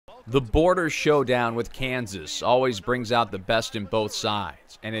The border showdown with Kansas always brings out the best in both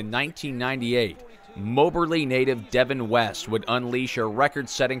sides, and in 1998, Moberly native Devin West would unleash a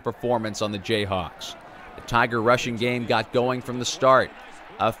record-setting performance on the Jayhawks. The Tiger rushing game got going from the start.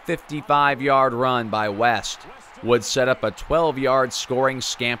 A 55-yard run by West would set up a 12-yard scoring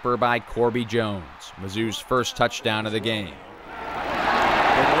scamper by Corby Jones, Mizzou's first touchdown of the game. In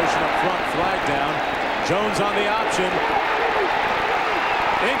motion up front, flag down. Jones on the option.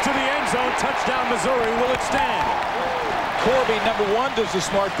 Into the end zone, touchdown Missouri. Will it stand? Corby, number one, does the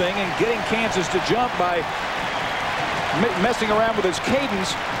smart thing in getting Kansas to jump by messing around with his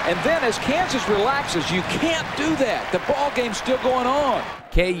cadence. And then as Kansas relaxes, you can't do that. The ball game's still going on.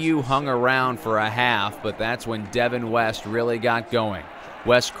 KU hung around for a half, but that's when Devin West really got going.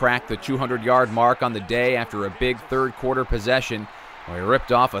 West cracked the 200-yard mark on the day after a big third-quarter possession, where he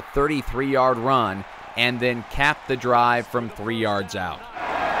ripped off a 33-yard run and then capped the drive from 3 yards out.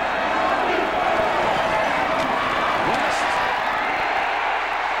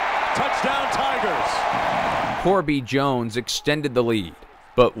 Touchdown Tigers. Corby Jones extended the lead,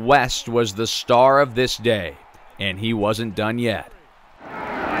 but West was the star of this day, and he wasn't done yet.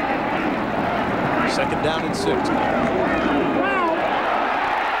 Second down and 6. Devin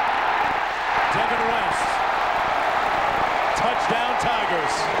West. Touchdown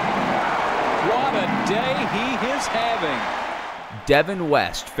Tigers. What a day he is having. Devin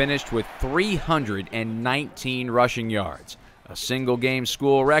West finished with 319 rushing yards, a single-game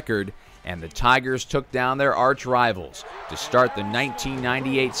school record, and the Tigers took down their arch rivals to start the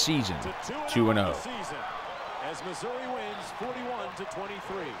 1998 season 2-0. As Missouri wins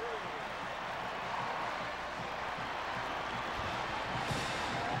 41-23.